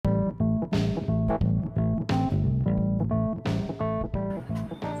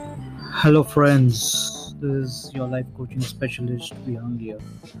Hello, friends. This is your life coaching specialist, Vihang here.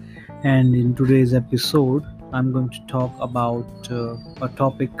 And in today's episode, I'm going to talk about a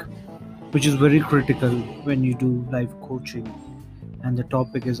topic which is very critical when you do life coaching. And the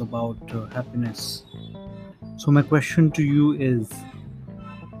topic is about happiness. So, my question to you is,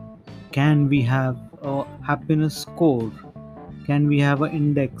 can we have a happiness score? Can we have an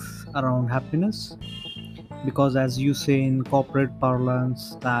index around happiness? Because, as you say in corporate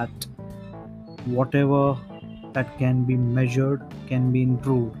parlance, that whatever that can be measured can be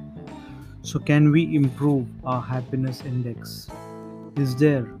improved. So, can we improve our happiness index? Is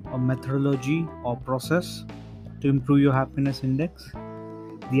there a methodology or process to improve your happiness index?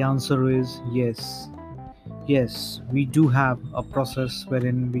 The answer is yes. Yes, we do have a process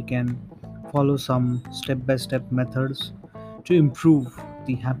wherein we can follow some step by step methods to improve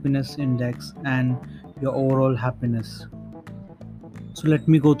the happiness index and your overall happiness. So, let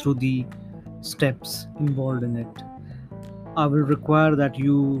me go through the steps involved in it. I will require that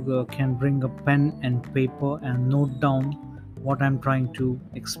you can bring a pen and paper and note down what I'm trying to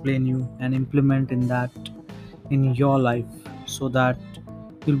explain you and implement in that in your life so that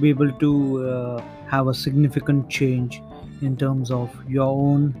you'll be able to have a significant change in terms of your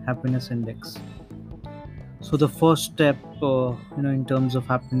own happiness index. So the first step in terms of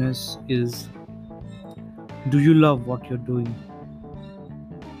happiness is, do you love what you're doing?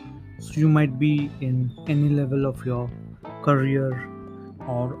 So you might be in any level of your career,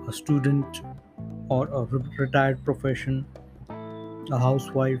 or a student, or a retired profession, a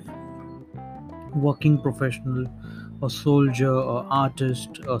housewife, working professional, a soldier, a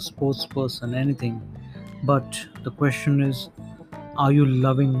artist, a sports person, anything. But the question is, are you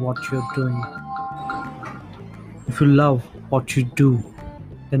loving what you're doing? If you love what you do,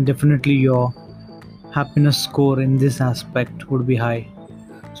 then definitely your happiness score in this aspect would be high.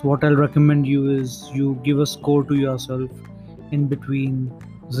 So what I'll recommend you is you give a score to yourself in between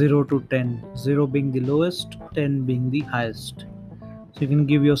 0 to 10, 0 being the lowest, 10 being the highest. So you can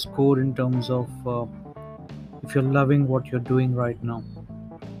give your score in terms of if you're loving what you're doing right now.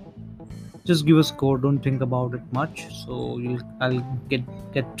 Just give a score, don't think about it much. So I'll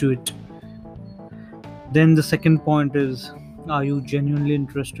get to it. Then the second point is, are you genuinely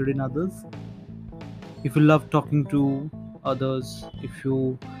interested in others? If you love talking to others, if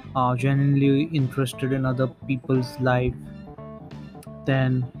you are genuinely interested in other people's life,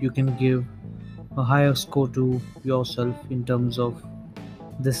 then you can give a higher score to yourself in terms of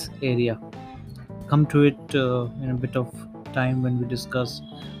this area. Come to it in a bit of time when we discuss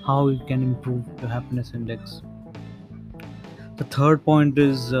how you can improve your happiness index. The third point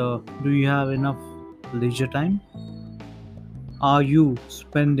is, do you have enough leisure time? Are you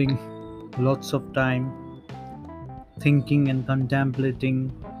spending lots of time thinking and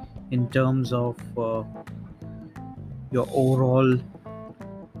contemplating in terms of your overall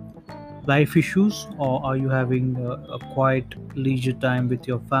life issues, or are you having a quiet leisure time with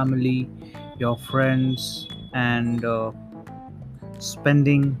your family, your friends, and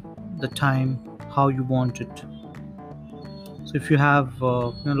spending the time how you want it? So if you have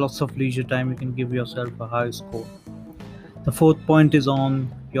lots of leisure time, you can give yourself a high score. The fourth point is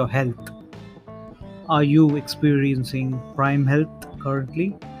on your health. Are you experiencing prime health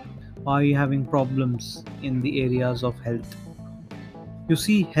currently? Are you having problems in the areas of health? You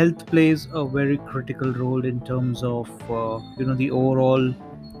see, health plays a very critical role in terms of the overall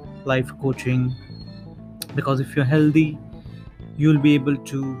life coaching, because if you're healthy, you'll be able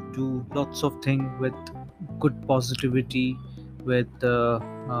to do lots of things with good positivity, with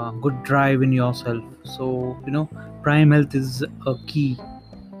good drive in yourself. So prime health is a key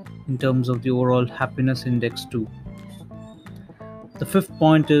in terms of the overall happiness index too. The fifth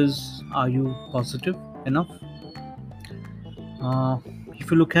point is, are you positive enough? uh,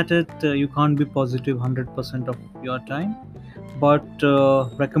 if you look at it, you can't be positive 100% of your time, but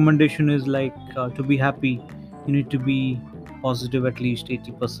recommendation is like, to be happy you need to be positive at least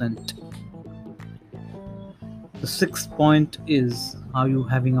 80%. The sixth point is, are you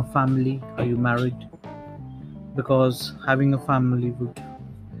having a family? Are you married? Because having a family would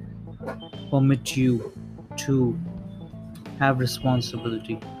permit you to have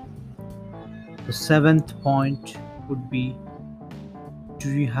responsibility. The seventh point would be, do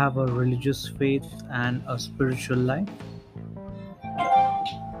you have a religious faith and a spiritual life?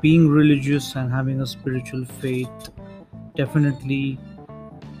 Being religious and having a spiritual faith definitely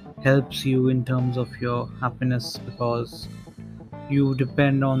helps you in terms of your happiness, because you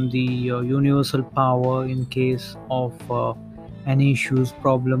depend on the universal power in case of any issues,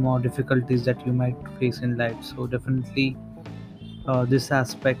 problem, or difficulties that you might face in life. So definitely This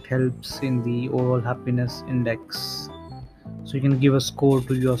aspect helps in the overall happiness index. So you can give a score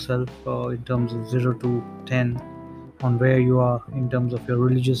to yourself in terms of 0 to 10 on where you are in terms of your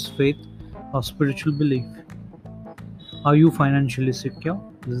religious faith or spiritual belief. Are you financially secure?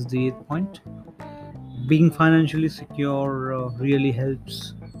 This is the eighth point. Being financially secure really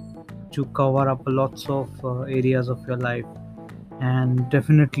helps to cover up lots of areas of your life, and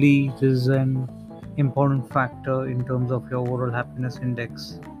definitely this is an important factor in terms of your overall happiness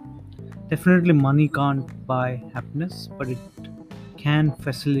index. Definitely money can't buy happiness, but it can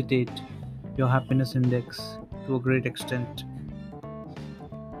facilitate your happiness index to a great extent.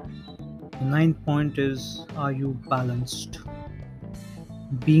 The ninth point is, are you balanced?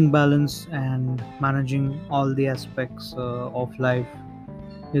 Being balanced and managing all the aspects of life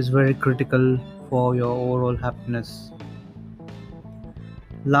is very critical for your overall happiness.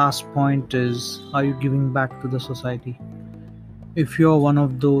 Last point is, are you giving back to the society? If you're one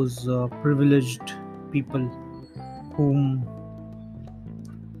of those privileged people whom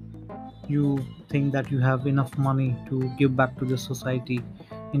you think that you have enough money to give back to the society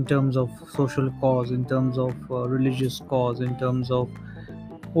in terms of social cause, in terms of religious cause, in terms of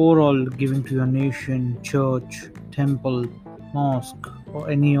overall giving to your nation, church, temple, mosque, or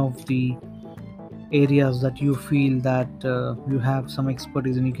any of the areas that you feel that you have some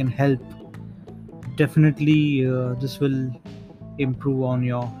expertise and you can help, definitely this will improve on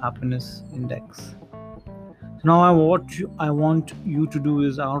your happiness index. So now I want you to do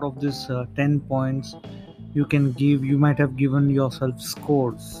is, out of this 10 points you can give, you might have given yourself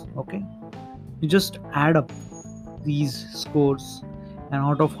scores. Okay, you just add up these scores, and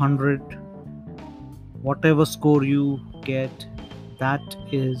out of 100, whatever score you get, that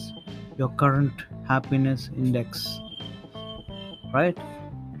is your current happiness index, right?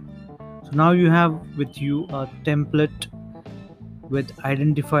 So now you have with you a template with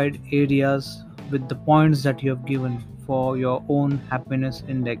identified areas with the points that you have given for your own happiness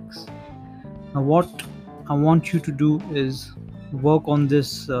index. Now, what I want you to do is work on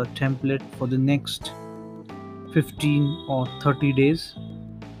this template for the next 15 or 30 days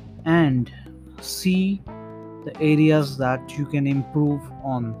and see the areas that you can improve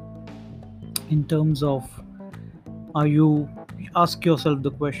on. In terms of, are you, ask yourself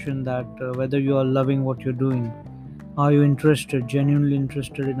the question that whether you are loving what you're doing. Are you interested, genuinely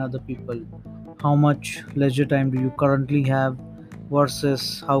interested in other people? How much leisure time do you currently have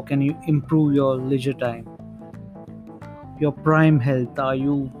versus how can you improve your leisure time? Your prime health, are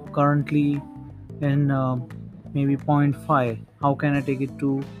you currently in maybe point 0.5? How can I take it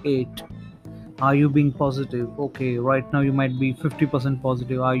to 8? Are you being positive? Okay, right now you might be 50%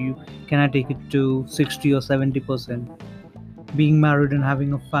 positive. Are you, can I take it to 60 or 70%? Being married and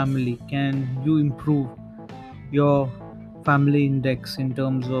having a family, can you improve your family index in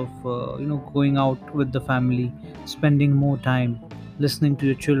terms of going out with the family, spending more time, listening to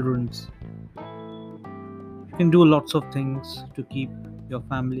your children's? You can do lots of things to keep your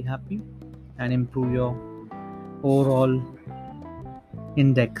family happy and improve your overall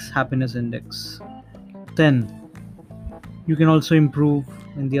index, happiness index. Then you can also improve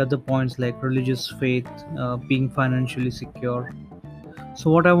in the other points like religious faith, being financially secure. So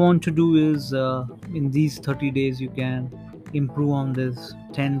what I want to do is, in these 30 days you can improve on this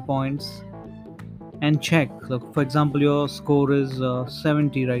 10 points and check. Look, for example, your score is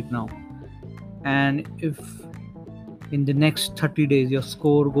 70 right now, and if in the next 30 days your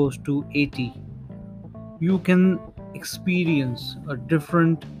score goes to 80, you can experience a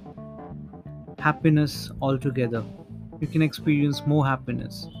different happiness altogether. You can experience more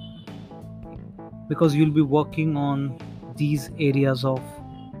happiness because you'll be working on these areas of,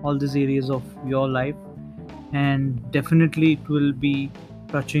 all these areas of your life, and definitely it will be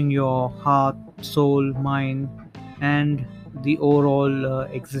touching your heart, soul, mind, and the overall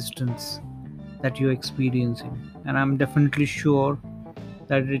existence that you're experiencing. And I'm definitely sure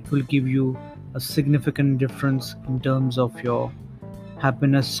that it will give you a significant difference in terms of your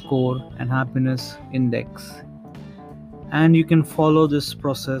happiness score and happiness index. And you can follow this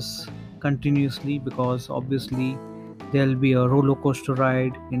process continuously, because obviously there'll be a roller coaster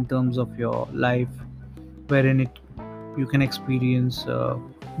ride in terms of your life, wherein it, you can experience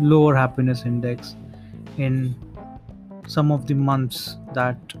lower happiness index in some of the months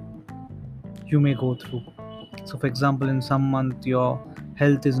that you may go through. So for example, in some month your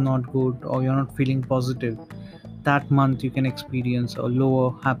health is not good or you're not feeling positive, that month you can experience a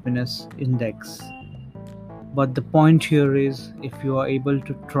lower happiness index. But the point here is, if you are able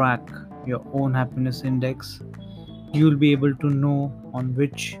to track your own happiness index, you will be able to know on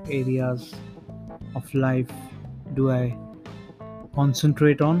which areas of life do I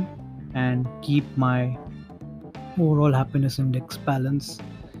concentrate on and keep my overall happiness index balance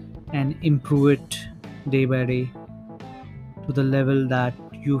and improve it day by day to the level that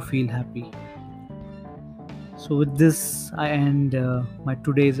you feel happy. So, with this, I end my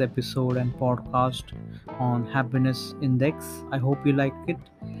today's episode and podcast on happiness index. I hope you like it,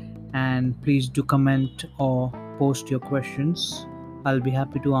 and please do comment or post your questions. I'll be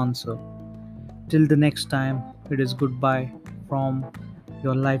happy to answer. Till the next time, it is goodbye from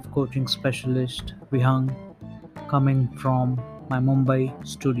your life coaching specialist, Vihang, coming from my Mumbai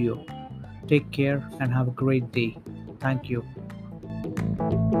studio. Take care and have a great day. Thank you.